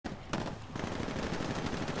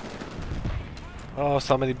Oh,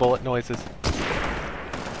 so many bullet noises.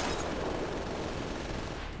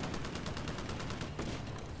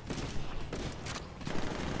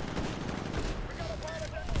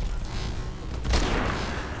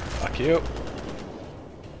 Fuck you.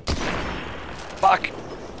 Fuck!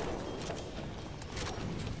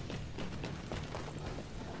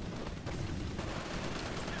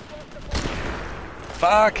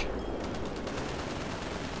 Fuck!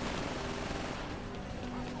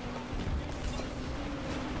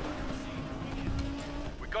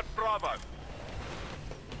 We got Bravo.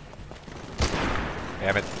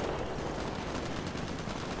 Damn it.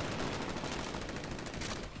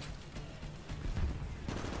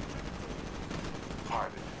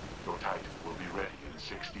 Pilot, your Titan will be ready in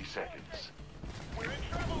 60 seconds. We're in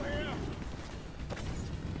trouble here.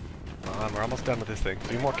 Come on, we're almost done with this thing.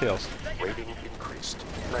 3 more kills. Rating increased.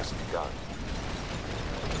 Nicely done.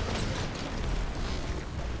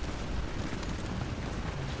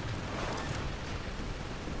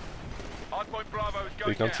 Hardpoint Bravo is going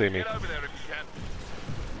Please don't down. see me. Get over there if you can.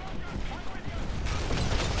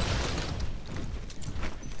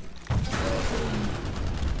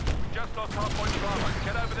 Just lost hardpoint Bravo.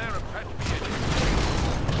 Get over there and patch the engine.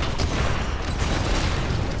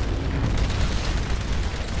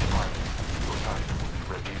 Pilot, your Titan will be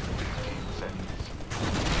ready in 15 seconds.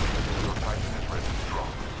 Your Titan is ready to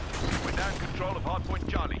drop. We're now in control of hardpoint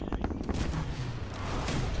Charlie.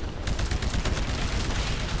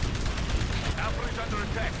 Alpha is under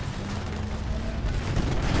attack.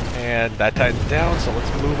 And that Titan's down, so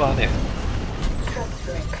let's move on in.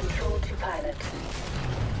 Transferring control to pilot.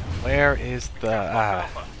 Where is the...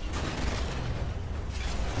 Alpha.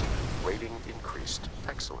 Rating increased.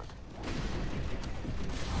 Excellent.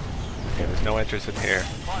 Okay, there's no interest in here.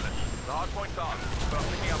 Pilot, the hardpoint's on. But I'm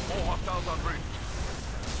picking up more hostiles en route.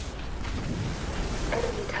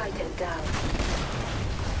 Enemy Titan down.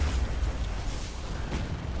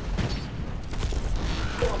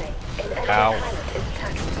 Warning. An enemy Ow. pilot is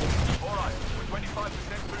attacking you. Alright, we're 25%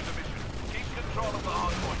 through the mission. Keep control of the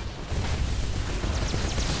hardpoint.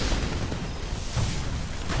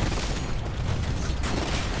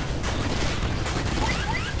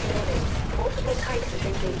 Warning. Multiple Titans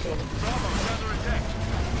engaging. Bravo is under attack.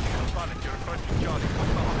 Pilot, you're approaching Charlie.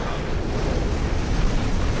 What's the hostile?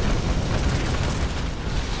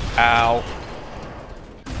 Ow.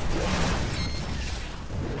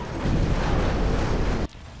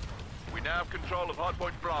 We now have control of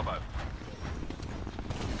hardpoint Bravo.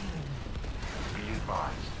 Be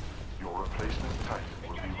advised, your replacement Titan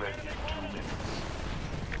will be ready in 2 minutes.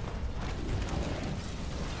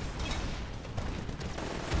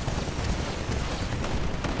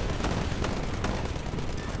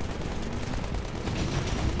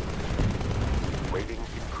 Rating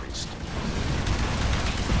increased.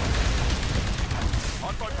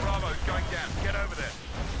 Hardpoint Bravo is going down. Get over there.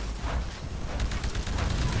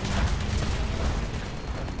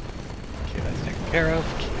 Okay, that's taken care of.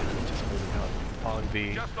 Okay, just moving on along the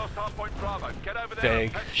Just lost hardpoint Bravo. Get over there and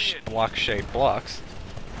vague patch the engine. block-shaped blocks.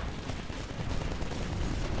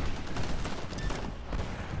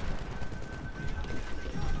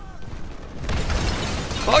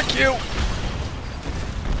 Fuck you!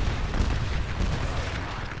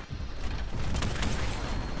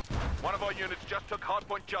 One of our units just took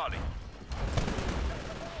hardpoint Charlie.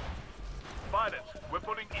 Pilots, we're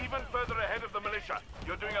pulling even further ahead of the militia.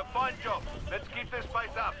 You're doing a fine job. Let's keep this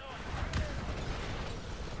pace up.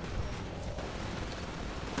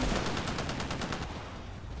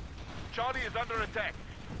 Charlie is under attack.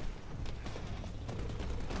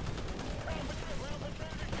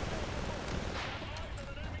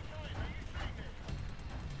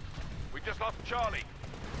 We just lost Charlie.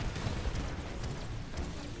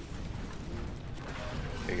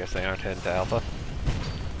 I guess they aren't heading to Alpha.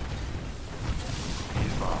 Be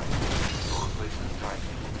advised, your replacement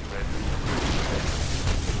Titan will be ready in 30 seconds.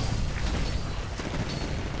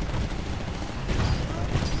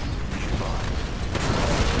 Be advised.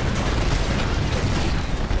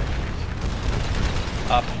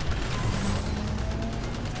 Up.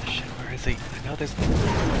 Shit, where is he? I know there's a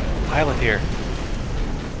pilot here.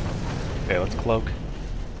 Okay, let's cloak.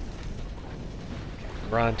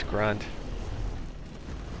 Grunt, grunt.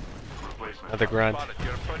 Replacement Another grunt. Pilot,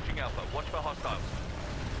 you're approaching Alpha. Watch for hostiles.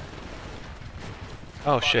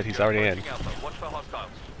 Oh shit, he's already in. Approaching Alpha. Watch for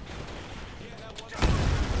hostiles.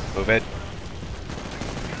 Move it.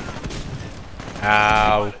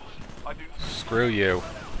 Ow. I do. Screw you.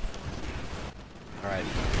 Alright.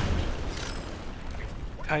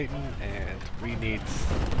 Titan, and we need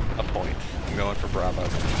a point. I'm going for Bravo.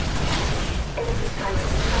 Enemy Titan.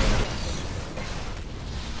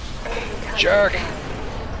 Enemy Titan jerk! We're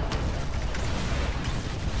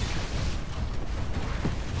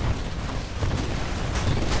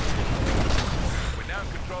now in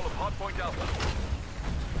control of Hardpoint Alpha.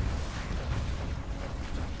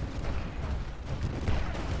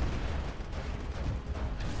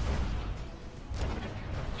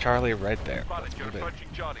 Charlie right there. Pilot, you're approaching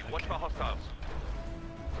Charlie. Watch for hostiles.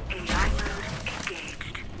 AI mode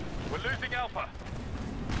engaged. We're losing Alpha.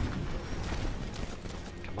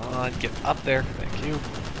 Come on, get up there. Thank you.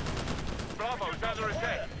 Bravo is under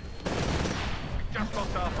attack. We just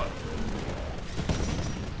lost Alpha.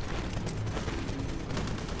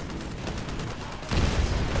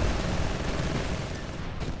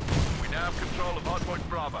 We now have control of Hardpoint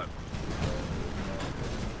Bravo.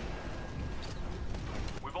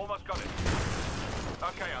 We've almost got it.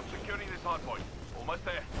 Okay, I'm securing this hardpoint. Almost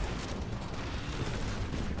there.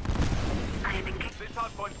 This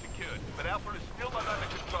hardpoint's secured, but Alpha is still not under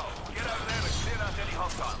control. Get over there and clear out any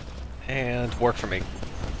hostiles. And work for me.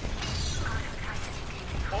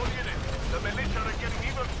 All units, the militia are getting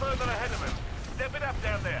even further ahead of them. Step it up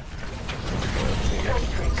down there.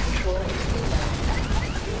 Transferring control of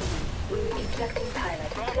We're ejecting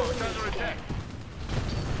pilot. Bravo's under attack.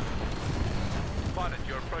 Pilot,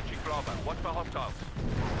 you're approaching Bravo. Watch for hostiles.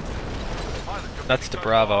 Pilot, you're That's to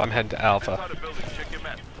Bravo. I'm heading to Alpha. inside a building. Check your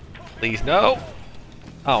map. Please, no!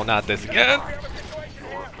 Oh, not this again!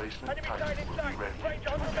 Your replacement Titan will be ready.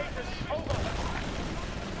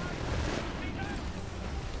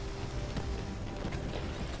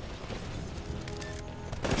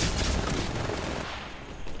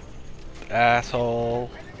 Asshole.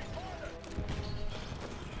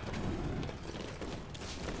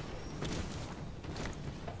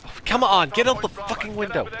 Oh, come on, get out the fucking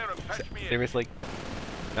window! Seriously?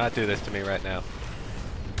 Not do this to me right now.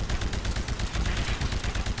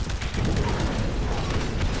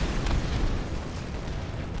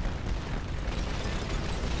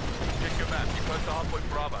 Check your map. You're close to Hardpoint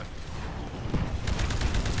Bravo.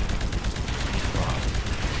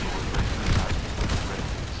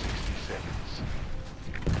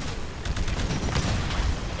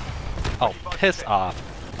 Oh, piss off.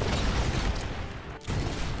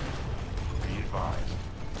 Be advised,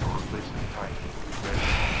 your replacement Titan will be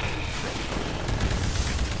ready.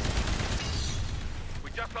 We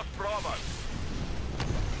just lost Bravo.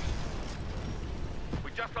 We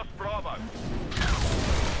just lost Bravo. Your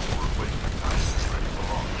replacement Titan is ready for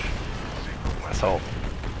launch. Signal when Asshole.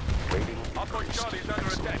 Rating Hardpoint increased. Charlie is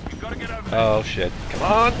under attack. You've got to get over there. Oh shit. Come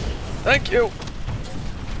on! Thank you!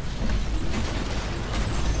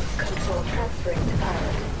 Control transferring to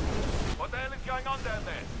pilot. What the hell is going on down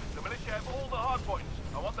there? The militia have all the hardpoints.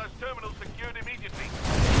 I want those terminals secured immediately.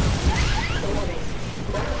 Warning.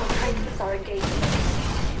 Multiple Titans are engaging.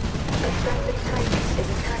 A friendly Titan is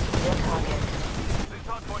attacking your target. This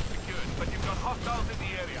hardpoint's secured, but you've got hostiles in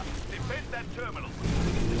the area. Defend that terminal.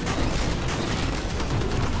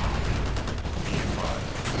 be advised,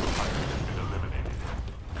 your Titan has been eliminated.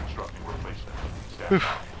 Constructing replacement. Stand by.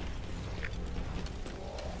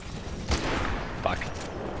 Fuck.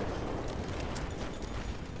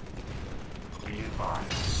 Be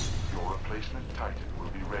advised, your replacement Titan will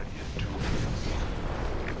be ready in 2 minutes.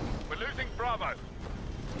 We're losing Bravo.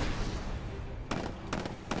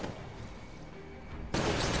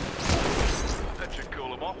 That should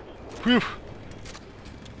cool them off. Whew.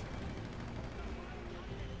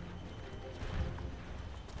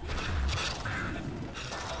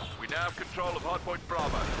 We now have control of Hardpoint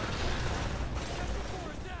Bravo.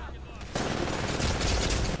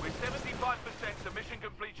 We're 75% to mission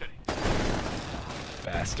completion.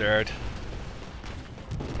 Bastard.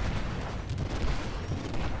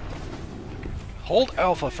 Hold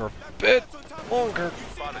Alpha for a bit longer.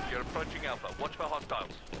 Pilot, you're approaching Alpha. Watch for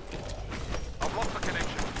hostiles. I've lost the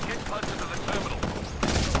connection. Get closer to the terminal.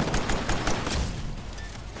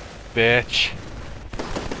 Bitch.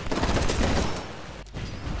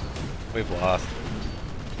 We've lost.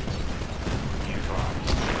 Be advised,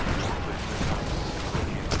 your replacement Titan is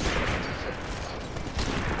ready in 60 seconds.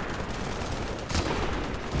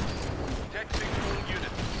 Texting all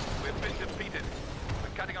units. We've been defeated.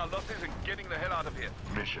 We're cutting our losses and getting the hell out of here.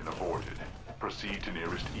 Mission aborted. Proceed to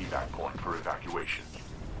nearest evac point for evacuation.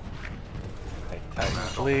 Hey, Titan,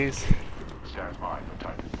 please. Stand by for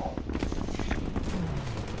Titanfall.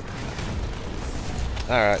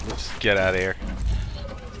 Alright, let's just get out of here.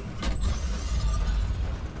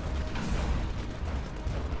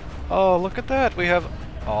 Oh, look at that! We have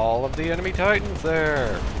all of the enemy Titans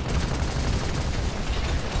there!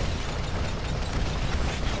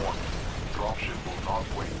 Warning. Dropship will not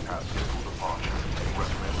wait past scheduled departure.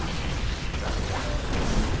 Recommend proceeding to evac point.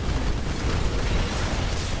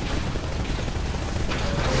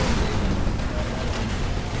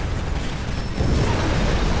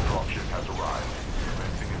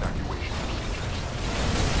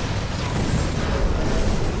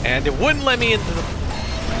 And it wouldn't let me into the...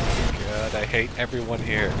 God, I hate everyone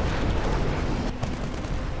here.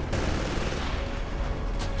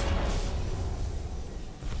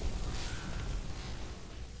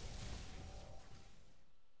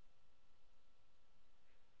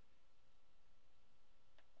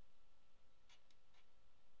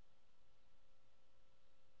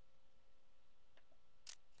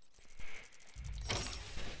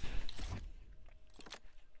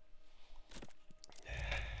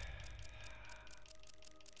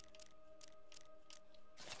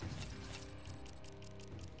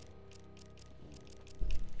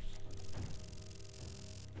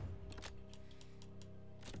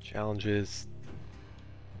 Challenges.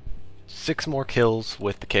 6 more kills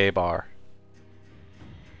with the K-bar.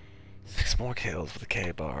 6 more kills with the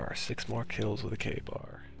K-bar. 6 more kills with the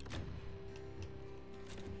K-bar.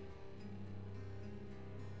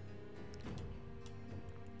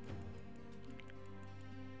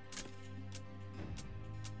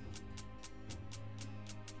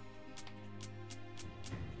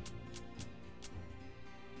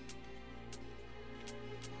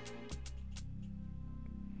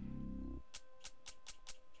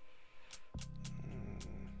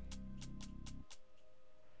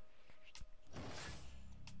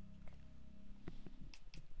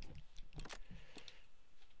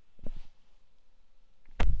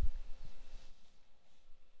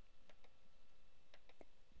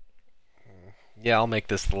 Yeah, I'll make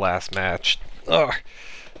this the last match. Ugh.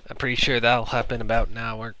 I'm pretty sure that'll happen about an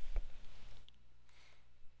hour.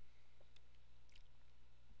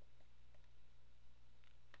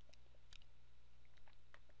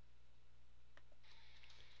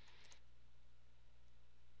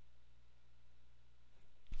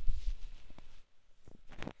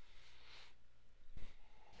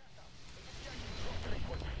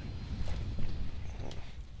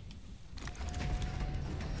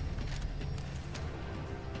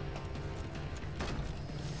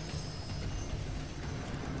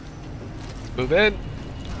 Move in.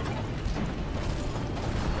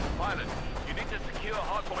 Pilot, you need to secure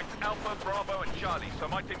hardpoints Alpha, Bravo, and Charlie so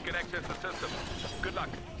my team can access the system. Good luck.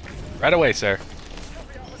 Right away, sir.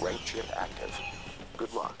 Rank chip active.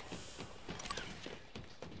 Good luck.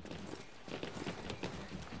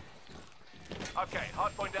 Okay,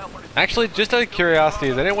 hardpoint Alpha is... Actually, just out of curiosity,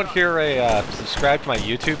 is anyone here subscribed to my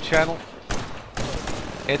YouTube channel?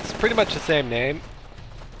 It's pretty much the same name.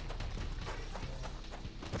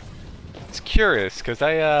 It's curious, because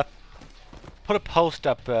I put a post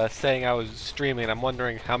up saying I was streaming. I'm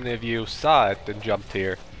wondering how many of you saw it and jumped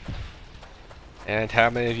here. And how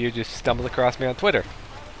many of you just stumbled across me on Twitter.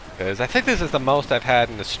 Because I think this is the most I've had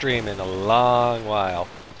in a stream in a long while.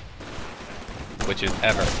 Which is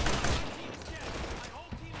ever.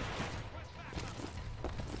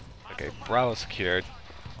 Okay, Bravo secured.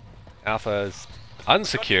 Alpha is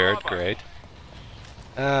unsecured, great.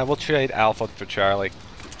 We'll trade Alpha for Charlie.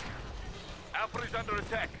 Alpha is under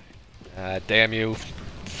attack. Damn you,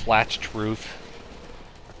 flatched roof.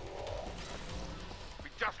 We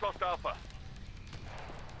just lost Alpha.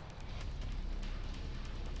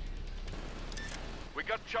 We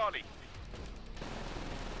got Charlie.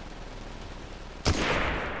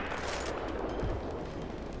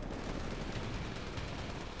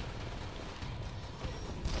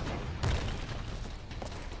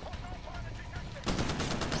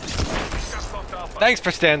 Just lost Alpha. Thanks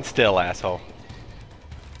for standing still, asshole.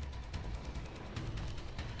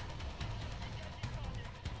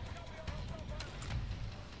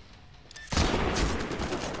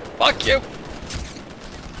 Fuck you!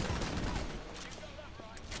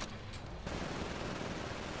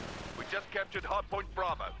 We just captured hardpoint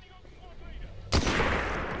Bravo.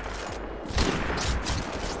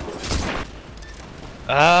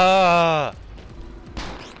 Ah!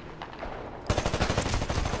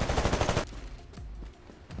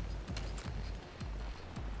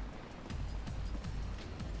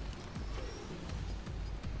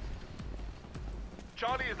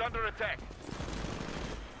 Charlie is under attack.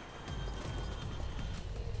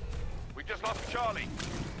 We just lost Charlie.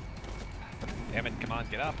 Damn it, come on,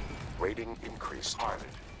 get up. Rating increased. Pilot,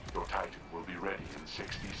 your Titan will be ready in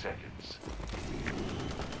 60 seconds.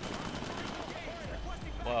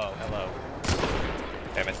 Whoa, hello.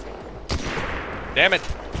 Damn it. Damn it!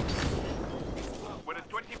 We're at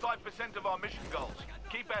 25% of our mission goals.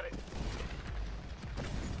 Keep at it.